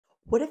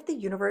What if the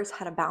universe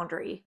had a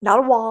boundary? Not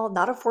a wall,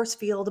 not a force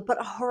field, but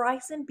a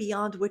horizon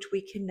beyond which we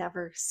can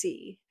never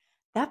see.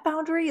 That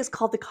boundary is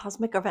called the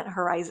cosmic event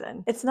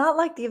horizon. It's not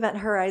like the event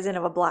horizon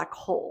of a black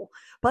hole,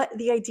 but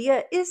the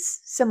idea is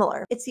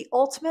similar. It's the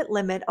ultimate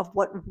limit of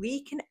what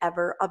we can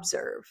ever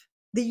observe.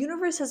 The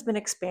universe has been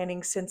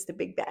expanding since the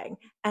Big Bang,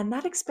 and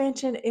that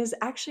expansion is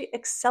actually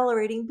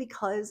accelerating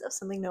because of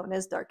something known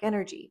as dark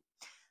energy.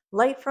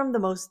 Light from the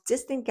most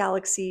distant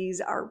galaxies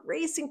are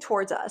racing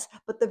towards us,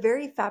 but the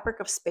very fabric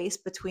of space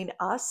between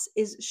us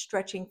is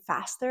stretching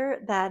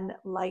faster than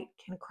light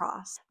can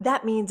cross.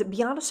 That means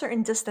beyond a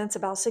certain distance,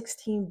 about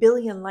 16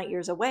 billion light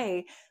years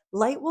away,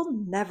 light will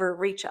never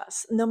reach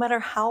us, no matter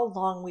how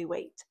long we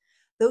wait.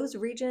 Those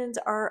regions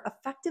are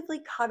effectively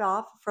cut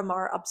off from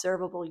our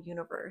observable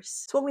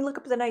universe. So when we look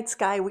up at the night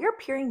sky, we are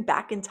peering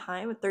back in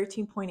time at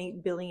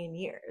 13.8 billion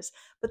years.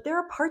 But there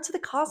are parts of the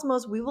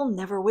cosmos we will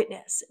never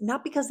witness,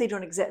 not because they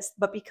don't exist,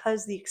 but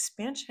because the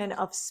expansion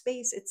of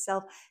space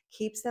itself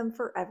keeps them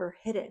forever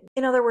hidden.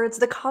 In other words,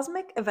 the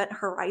cosmic event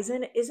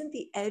horizon isn't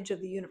the edge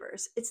of the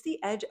universe, it's the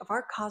edge of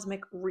our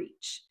cosmic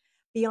reach.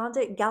 Beyond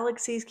it,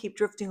 galaxies keep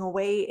drifting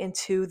away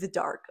into the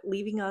dark,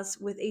 leaving us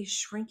with a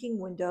shrinking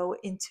window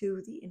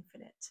into the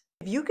infinite.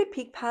 If you could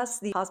peek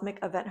past the cosmic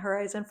event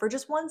horizon for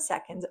just 1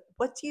 second,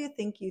 what do you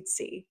think you'd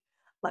see?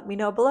 Let me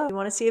know below. If you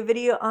want to see a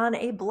video on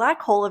a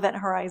black hole event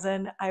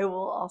horizon, I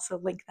will also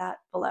link that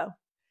below.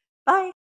 Bye!